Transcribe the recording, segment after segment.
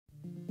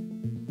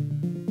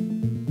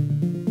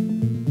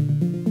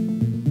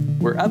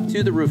We're up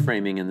to the roof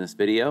framing in this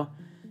video.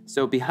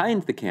 So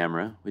behind the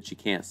camera, which you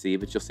can't see,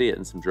 but you'll see it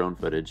in some drone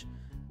footage,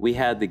 we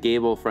had the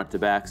gable front to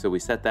back, so we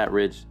set that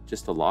ridge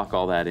just to lock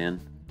all that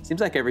in. Seems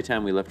like every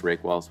time we lift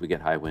rake walls, we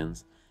get high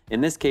winds. In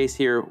this case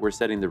here, we're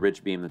setting the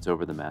ridge beam that's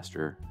over the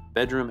master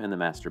bedroom and the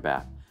master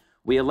bath.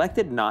 We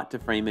elected not to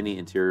frame any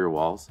interior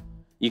walls.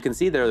 You can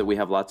see there that we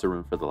have lots of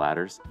room for the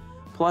ladders.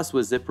 Plus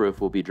with zip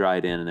roof, we'll be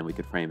dried in and then we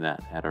could frame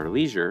that at our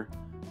leisure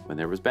when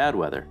there was bad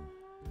weather.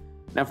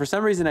 Now for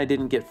some reason I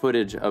didn't get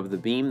footage of the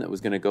beam that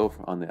was gonna go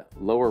on the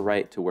lower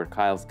right to where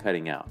Kyle's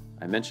cutting out.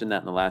 I mentioned that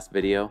in the last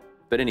video,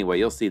 but anyway,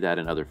 you'll see that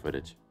in other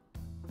footage.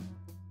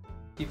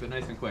 Keep it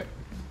nice and quick.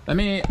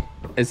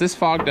 Is this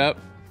fogged up?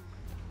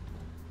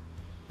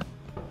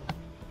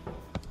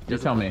 You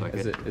Doesn't tell me, look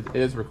like it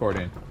is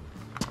recording.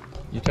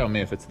 You tell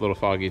me if it's a little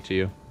foggy to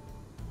you.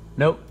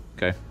 Nope.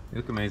 Okay. You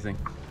look amazing.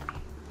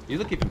 You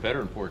look even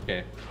better in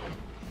 4K.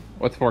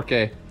 What's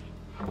 4K?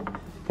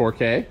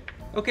 4K?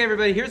 Okay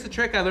everybody, here's a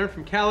trick I learned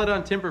from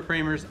Caledon Timber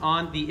Framers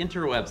on the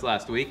interwebs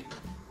last week.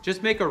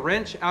 Just make a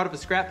wrench out of a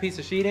scrap piece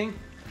of sheeting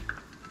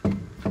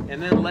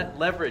and then let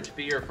leverage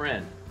be your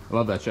friend. I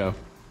love that show.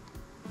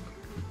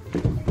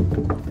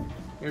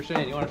 Here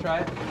Shane, you wanna try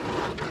it?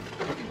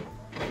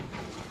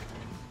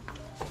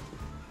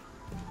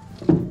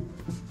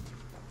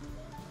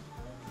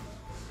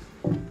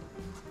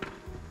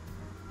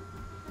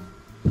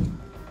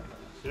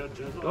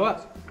 Go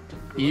up.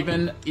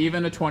 Even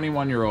a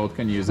 21-year-old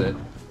can use it.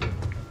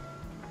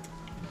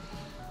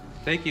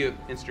 Thank you,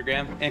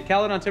 Instagram. And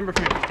Caledon Timber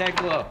Framers, tag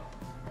below.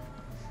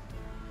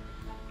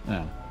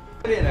 Yeah.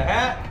 Put in a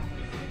hat.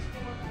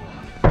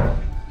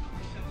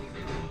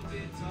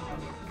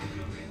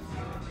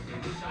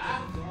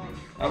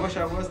 I wish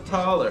I was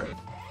taller.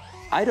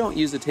 I don't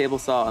use a table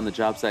saw on the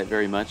job site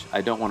very much.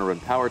 I don't want to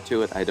run power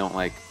to it. I don't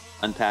like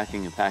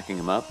unpacking and packing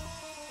them up.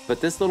 But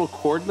this little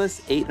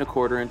cordless 8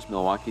 1/4 inch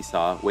Milwaukee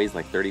saw weighs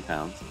like 30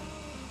 pounds.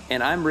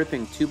 And I'm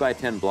ripping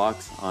 2x10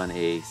 blocks on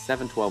a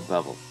 7/12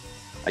 bevel.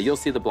 You'll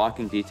see the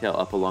blocking detail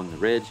up along the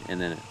ridge and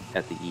then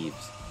at the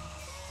eaves.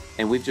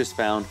 And we've just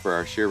found for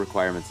our shear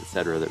requirements,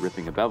 etc., that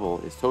ripping a bevel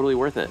is totally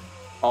worth it.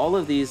 All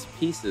of these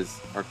pieces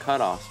are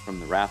cutoffs from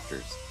the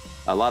rafters.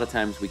 A lot of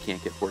times we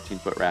can't get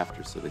 14-foot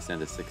rafters, so they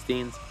send us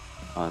 16s.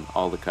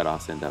 All the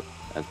cutoffs end up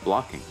as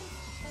blocking.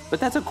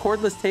 But that's a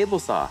cordless table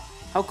saw.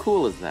 How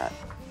cool is that?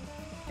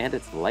 And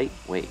it's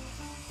lightweight.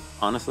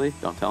 Honestly,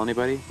 don't tell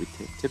anybody. We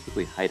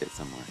typically hide it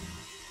somewhere.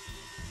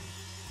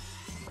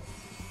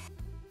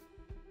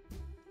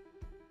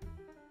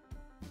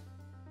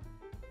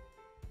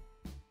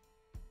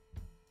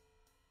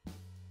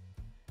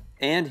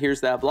 And here's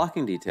that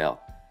blocking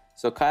detail.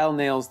 So Kyle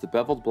nails the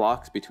beveled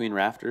blocks between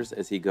rafters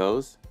as he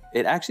goes.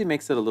 It actually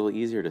makes it a little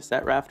easier to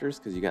set rafters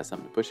because you got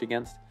something to push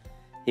against.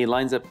 He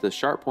lines up the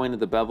sharp point of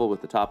the bevel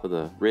with the top of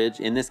the ridge.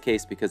 In this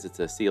case, because it's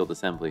a sealed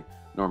assembly,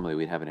 normally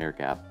we'd have an air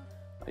gap.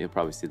 You'll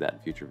probably see that in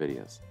future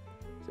videos.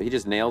 So he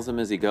just nails them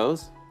as he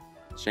goes.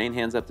 Shane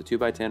hands up the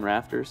 2x10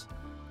 rafters.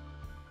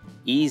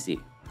 Easy.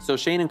 So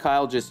Shane and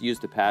Kyle just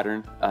used a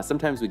pattern.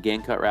 Sometimes we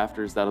gang cut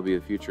rafters. That'll be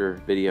a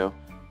future video.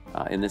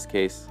 In this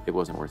case, it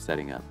wasn't worth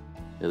setting up.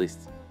 At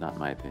least not in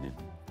my opinion.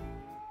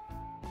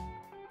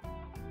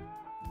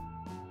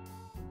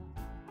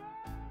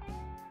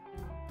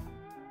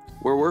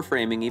 Where we're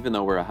framing, even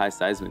though we're a high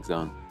seismic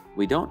zone,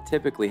 we don't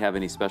typically have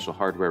any special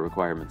hardware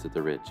requirements at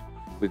the ridge.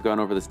 We've gone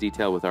over this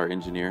detail with our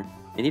engineer,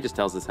 and he just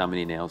tells us how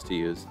many nails to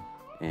use.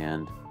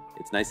 And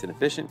it's nice and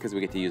efficient because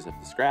we get to use up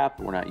the scrap.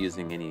 We're not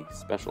using any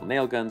special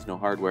nail guns, no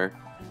hardware.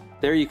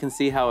 There you can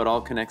see how it all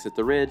connects at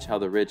the ridge, how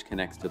the ridge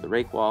connects to the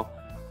rake wall.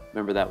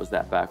 Remember, that was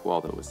that back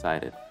wall that was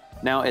sided.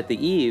 Now at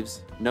the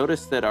eaves,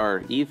 notice that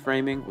our eave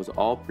framing was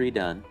all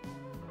pre-done.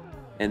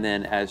 And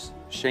then as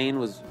Shane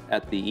was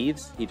at the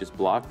eaves, he just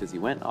blocked as he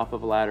went off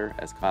of a ladder.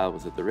 As Kyle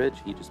was at the ridge,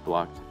 he just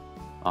blocked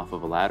off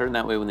of a ladder. And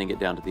that way when they get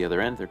down to the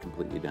other end, they're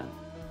completely done.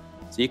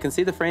 So you can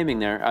see the framing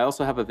there. I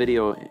also have a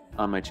video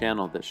on my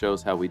channel that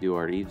shows how we do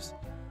our eaves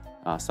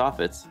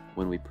soffits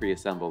when we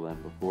pre-assemble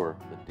them before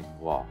lifting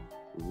the wall.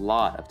 A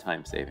lot of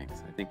time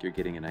savings. I think you're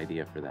getting an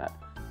idea for that.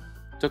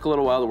 Took a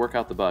little while to work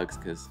out the bugs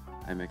because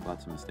I make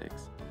lots of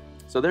mistakes.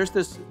 So there's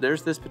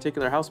this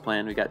particular house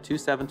plan. We got two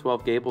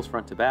 7/12 gables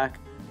front to back,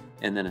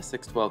 and then a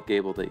 6/12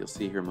 gable that you'll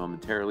see here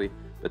momentarily.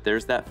 But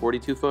there's that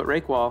 42-foot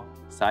rake wall,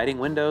 siding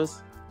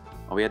windows.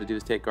 All we had to do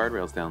is take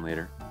guardrails down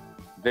later.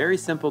 Very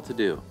simple to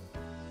do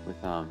with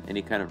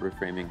any kind of roof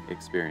framing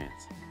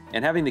experience.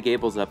 And having the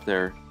gables up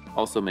there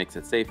also makes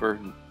it safer.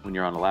 When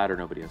you're on a ladder,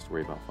 nobody has to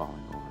worry about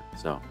falling over.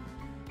 So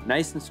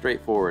nice and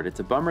straightforward. It's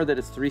a bummer that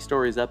it's 3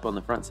 stories up on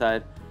the front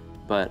side,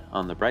 but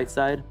on the bright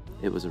side,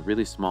 it was a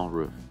really small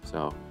roof.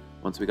 So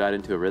once we got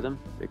into a rhythm,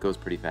 it goes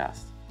pretty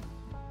fast.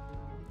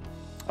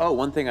 Oh,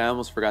 one thing I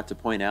almost forgot to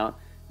point out,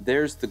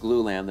 there's the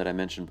glulam that I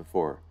mentioned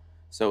before.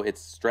 So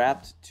it's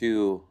strapped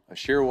to a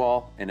shear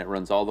wall and it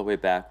runs all the way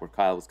back where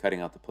Kyle was cutting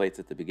out the plates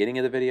at the beginning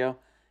of the video.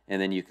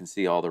 And then you can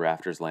see all the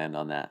rafters land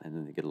on that, and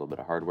then they get a little bit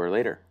of hardware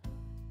later.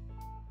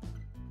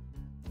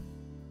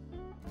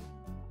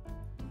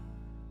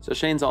 So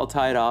Shane's all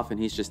tied off and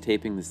he's just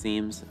taping the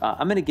seams.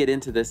 I'm gonna get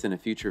into this in a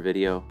future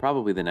video,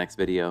 probably the next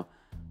video,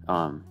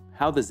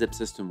 how the zip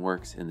system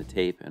works and the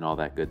tape and all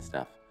that good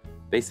stuff.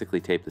 Basically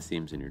tape the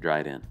seams and you're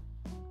dried in.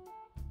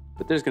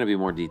 But there's gonna be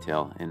more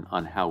detail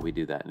on how we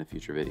do that in a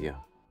future video.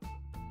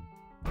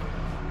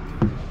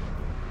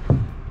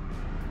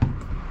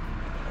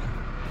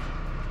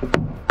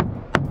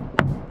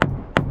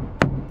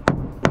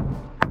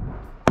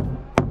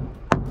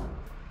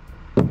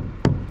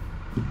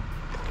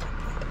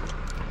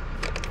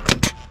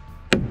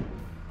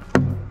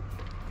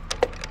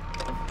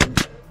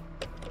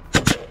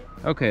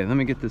 Okay, let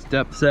me get this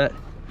depth set.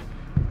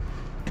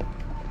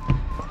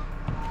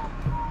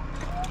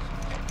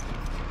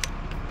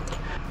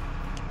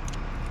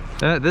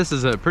 This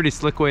is a pretty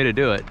slick way to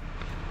do it.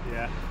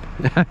 Yeah.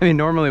 I mean,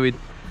 normally we'd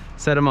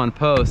set them on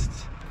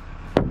posts.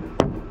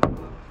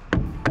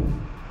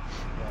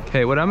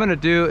 Okay, what I'm gonna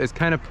do is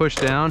kind of push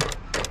down.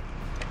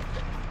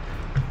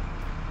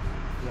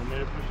 You want me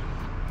to push?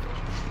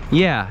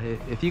 Yeah,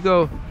 if you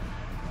go,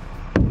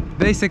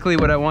 basically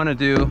what I wanna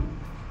do,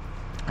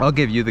 I'll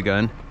give you the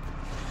gun.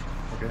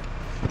 Okay.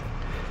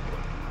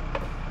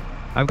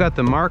 I've got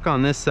the mark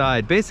on this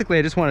side. Basically,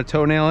 I just want to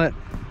toenail it.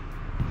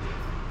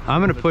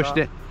 I'm gonna push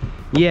it.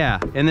 Yeah,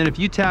 and then if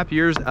you tap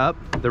yours up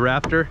the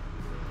rafter,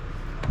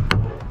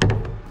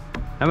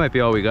 that might be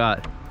all we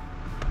got.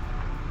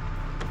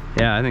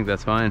 Yeah, I think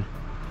that's fine.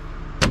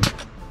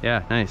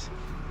 Yeah, nice.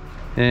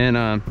 And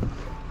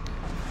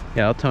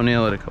yeah, I'll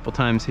toenail it a couple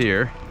times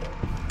here.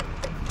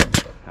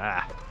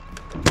 Ah.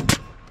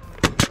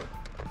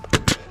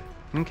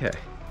 Okay.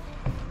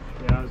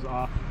 Yeah, I was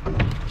off.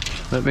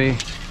 Let me.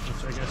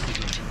 Which I guess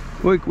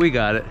is We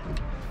got it.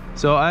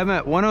 So I'm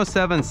at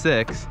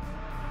 107.6.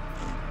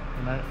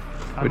 and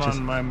I'm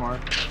on my mark.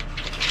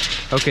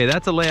 Okay,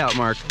 that's a layout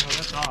mark. Oh,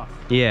 that's off.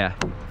 Yeah.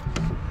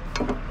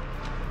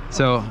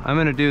 So I'm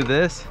gonna do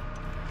this.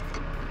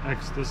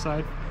 X this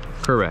side?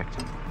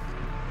 Correct.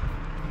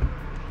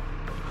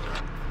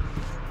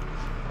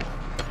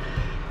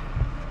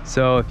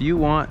 So if you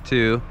want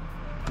to,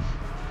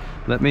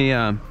 let me,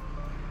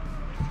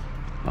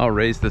 I'll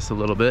raise this a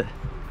little bit.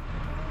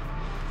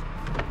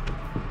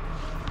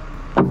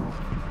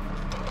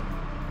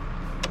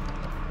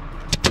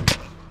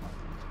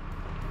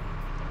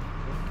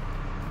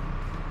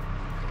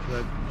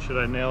 Should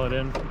I nail it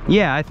in?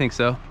 Yeah, I think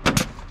so.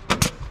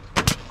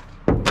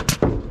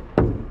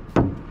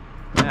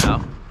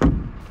 Now.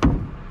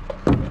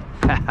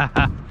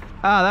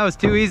 Ah, that was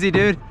too easy,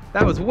 dude.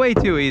 That was way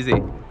too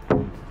easy.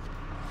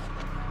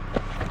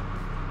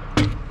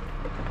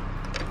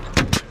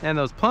 And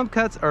those plumb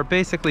cuts are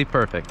basically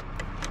perfect.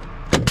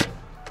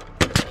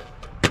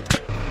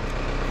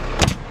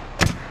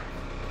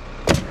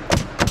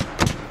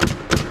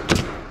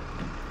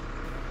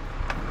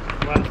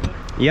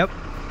 Yep.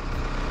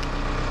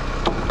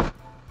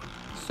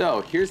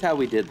 So here's how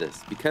we did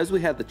this. Because we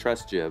had the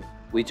truss jib,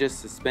 we just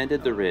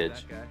suspended the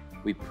ridge.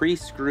 We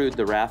pre-screwed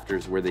the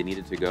rafters where they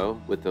needed to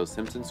go with those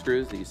Simpson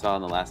screws that you saw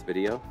in the last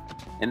video.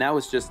 And that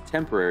was just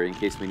temporary in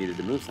case we needed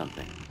to move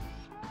something.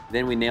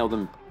 Then we nailed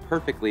them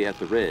perfectly at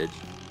the ridge.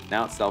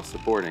 Now it's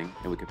self-supporting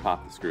and we could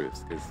pop the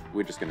screws because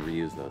we're just gonna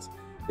reuse those.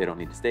 They don't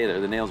need to stay there,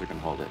 the nails are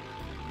gonna hold it.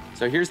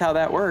 So here's how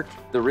that worked.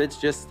 The ridge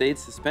just stayed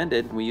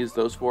suspended and we used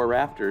those 4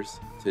 rafters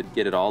to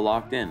get it all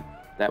locked in.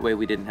 That way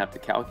we didn't have to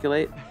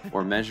calculate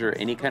or measure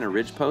any kind of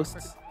ridge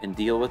posts and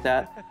deal with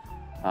that.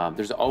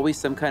 There's always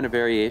some kind of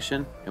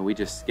variation and we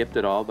just skipped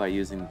it all by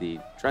using the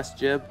truss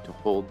jib to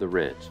hold the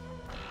ridge.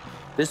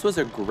 This was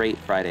a great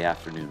Friday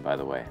afternoon, by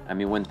the way. I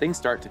mean, when things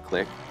start to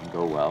click and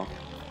go well,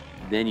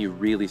 then you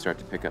really start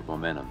to pick up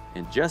momentum.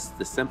 And just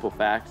the simple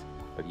fact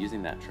of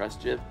using that truss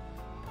jib,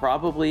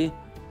 probably,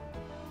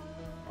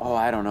 oh,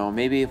 I don't know,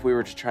 maybe if we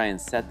were to try and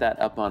set that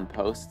up on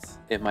posts,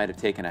 it might have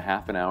taken a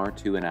half an hour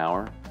to an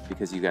hour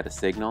because you got a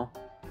signal,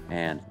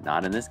 and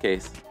not in this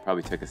case,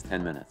 probably took us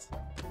 10 minutes.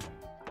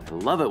 I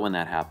love it when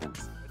that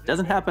happens. It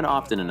doesn't happen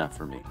often enough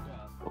for me,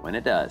 but when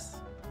it does.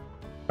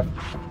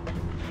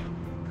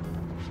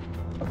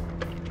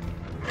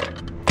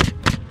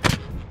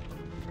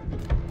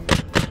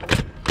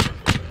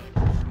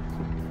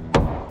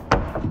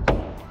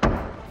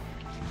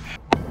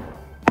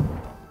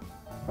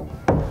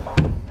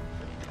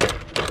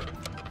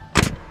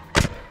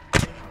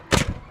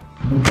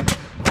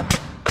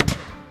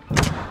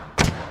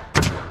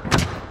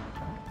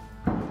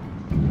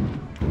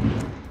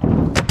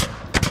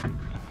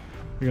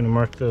 You're gonna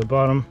mark the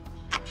bottom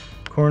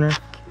corner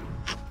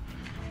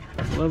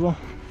level.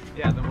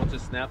 Yeah, then we'll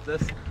just snap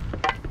this.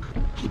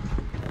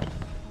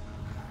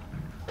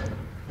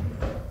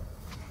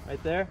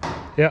 Right there?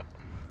 Yep.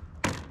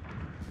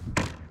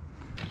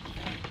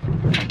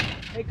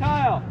 Hey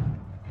Kyle!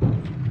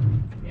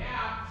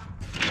 Yeah?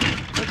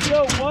 Let's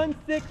go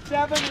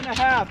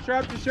 167.5,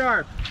 sharp to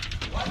sharp.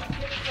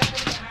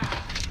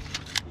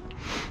 167.5.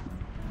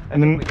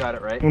 And then we got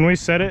it right. When we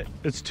set it,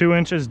 it's 2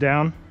 inches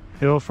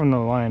downhill from the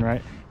line,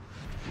 right?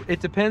 It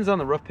depends on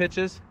the roof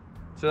pitches.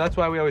 So that's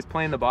why we always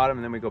plane the bottom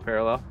and then we go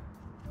parallel.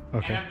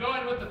 Okay. And I'm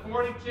going with the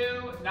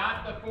 42,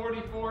 not the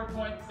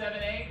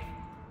 44.78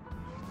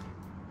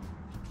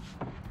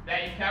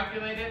 that you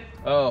calculated.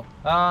 Oh,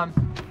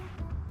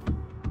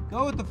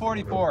 go with the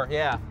 44,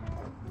 yeah.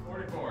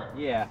 44.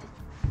 Yeah.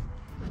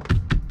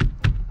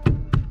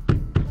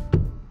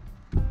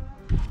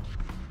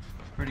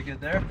 Pretty good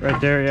there?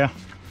 Right there, yeah.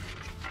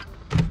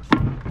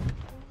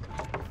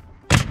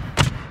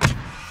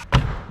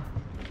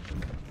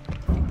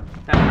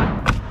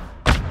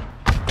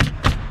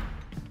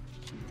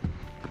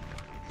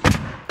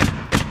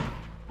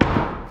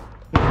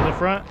 This is the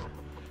front?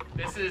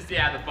 This is,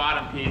 yeah, the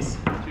bottom piece,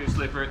 two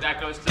slipper.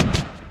 That goes to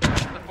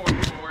the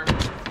 44.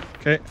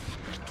 Okay.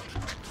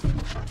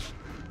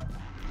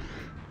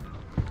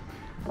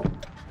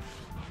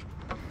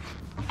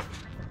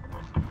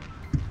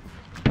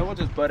 And we'll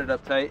just butt it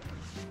up tight.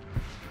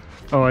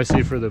 Oh, I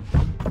see, for the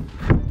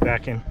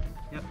backing.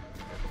 Yep.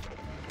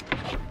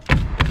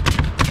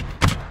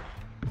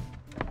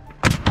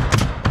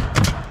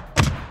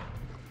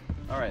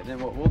 All right, then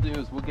what we'll do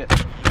is we'll get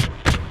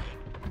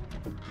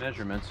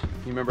measurements.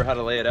 You remember how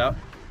to lay it out?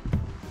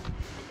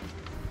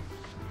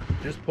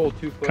 Just pull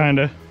 2 foot.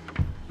 Kinda.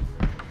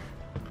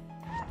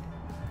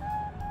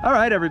 All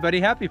right,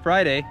 everybody, happy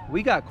Friday.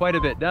 We got quite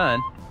a bit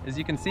done. As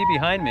you can see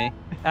behind me,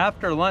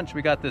 after lunch,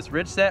 we got this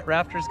ridge set,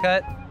 rafters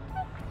cut,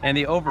 and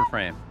the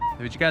overframe.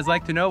 Would you guys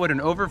like to know what an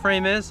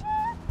overframe is?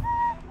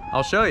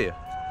 I'll show you.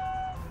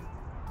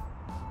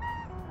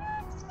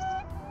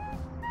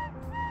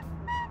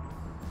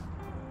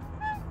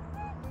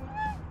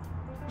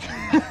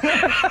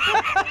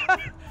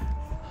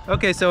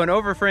 Okay, so an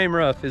overframe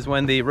roof is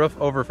when the roof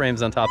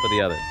overframes on top of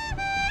the other.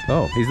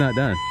 Oh, he's not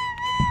done.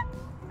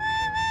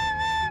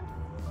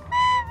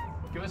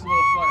 Give us a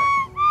little flutter.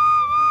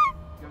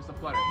 Give us a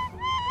flutter.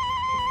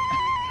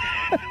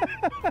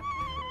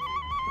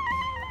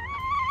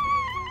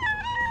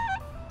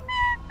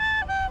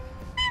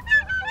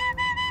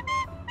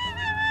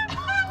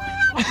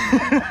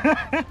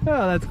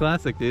 Oh, that's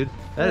classic, dude.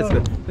 That is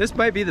good. This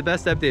might be the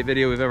best update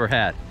video we've ever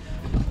had.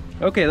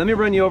 Okay, let me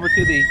run you over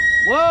to the...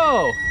 Whoa!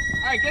 All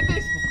right, get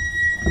these.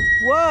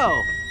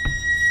 Whoa!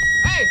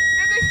 Hey,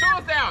 get these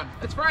tools down.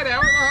 It's Friday. I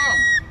want to go home.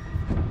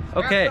 I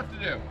got Okay, stuff to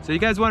do. so you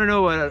guys want to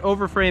know what an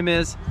overframe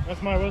is?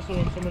 That's my whistle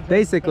when someone tries to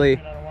Basically,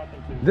 touch me and I don't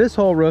want them to. this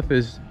whole roof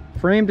is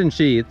framed and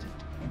sheathed.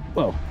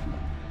 Whoa.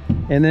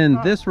 And then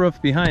this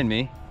roof behind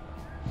me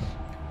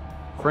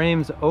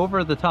frames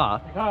over the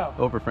top, Hey, Kyle,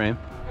 overframe,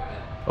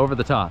 over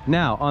the top.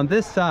 Now, on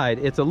this side,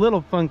 it's a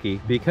little funky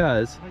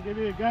because I'll give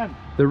you a gun.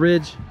 the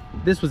ridge,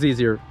 this was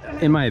easier,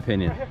 in my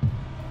opinion.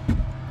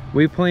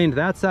 We planed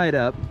that side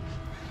up.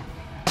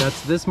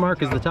 That's, this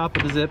mark is the top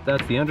of the zip,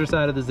 that's the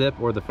underside of the zip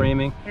or the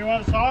framing. You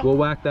want a saw? We'll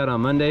whack that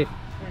on Monday. Can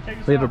we take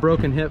a We have saw? a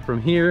broken hip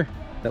from here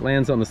that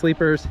lands on the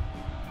sleepers,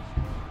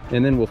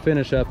 and then we'll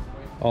finish up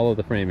all of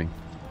the framing.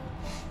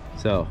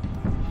 So,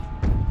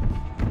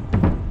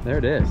 there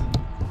it is.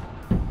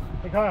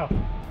 Hey, Kyle.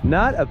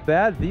 Not a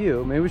bad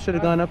view. Maybe we should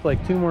have gone up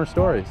like 2 more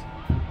stories.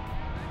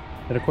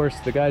 And of course,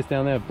 the guys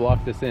down there have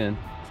blocked us in.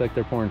 It's like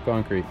they're pouring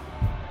concrete.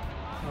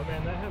 Oh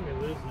man, that had me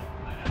losing it.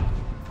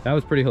 That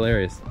was pretty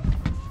hilarious.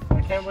 I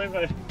can't believe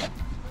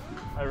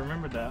I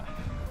remembered that.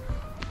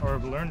 Or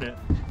I've learned it.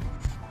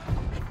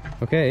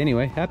 Okay,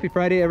 anyway, happy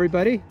Friday,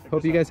 everybody.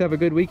 Hope you guys have a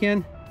good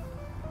weekend.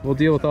 We'll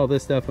deal with all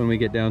this stuff when we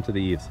get down to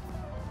the eaves.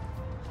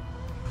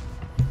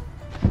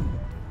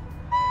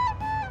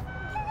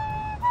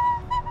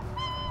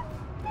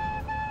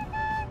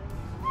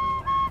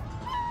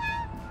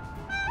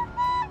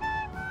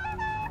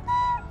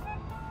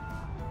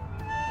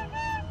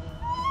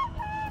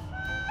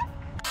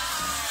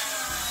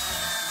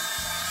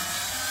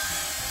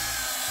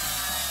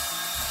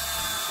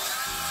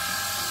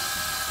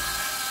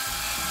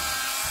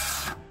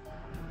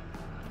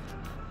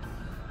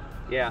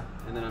 Yeah,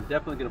 and then I'm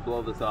definitely gonna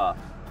blow this off.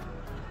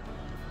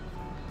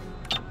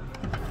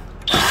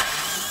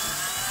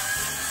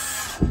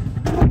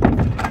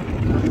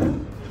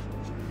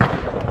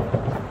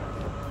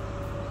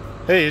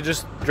 Hey, you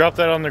just dropped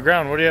that on the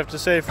ground. What do you have to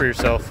say for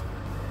yourself?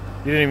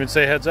 You didn't even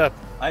say heads up.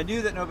 I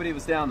knew that nobody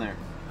was down there.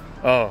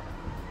 Oh.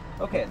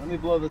 Okay, let me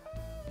blow this.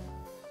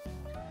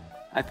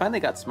 I finally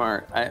got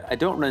smart. I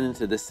don't run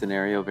into this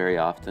scenario very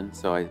often,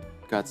 so I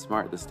got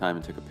smart this time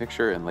and took a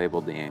picture and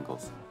labeled the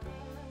angles.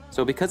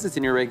 So because it's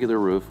an irregular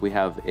roof, we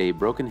have a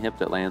broken hip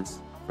that lands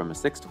from a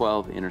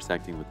 612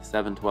 intersecting with the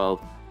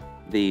 712.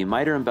 The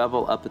miter and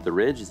bevel up at the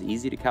ridge is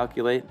easy to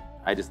calculate.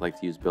 I just like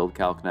to use build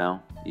calc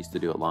now. I used to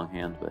do it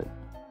longhand, but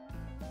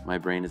my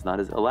brain is not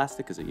as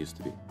elastic as it used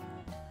to be.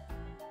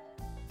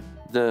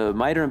 The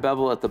miter and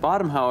bevel at the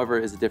bottom, however,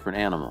 is a different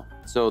animal.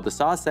 So the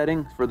saw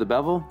setting for the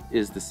bevel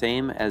is the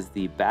same as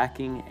the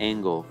backing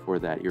angle for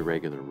that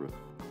irregular roof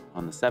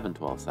on the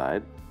 712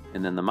 side.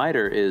 And then the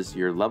miter is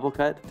your level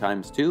cut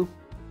times 2,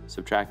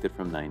 subtracted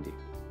from 90.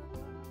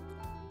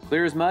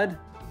 Clear as mud?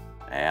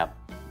 Yeah.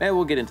 Maybe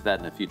we'll get into that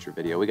in a future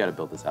video. We got to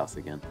build this house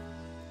again.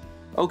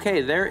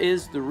 Okay, there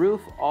is the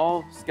roof.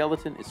 All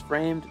skeleton is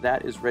framed.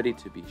 That is ready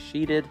to be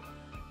sheeted.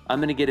 I'm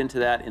going to get into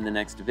that in the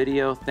next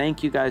video.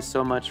 Thank you guys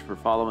so much for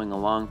following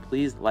along.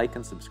 Please like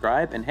and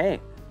subscribe. And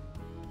hey,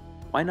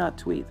 why not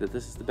tweet that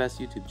this is the best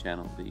YouTube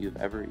channel that you've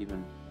ever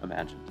even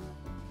imagined?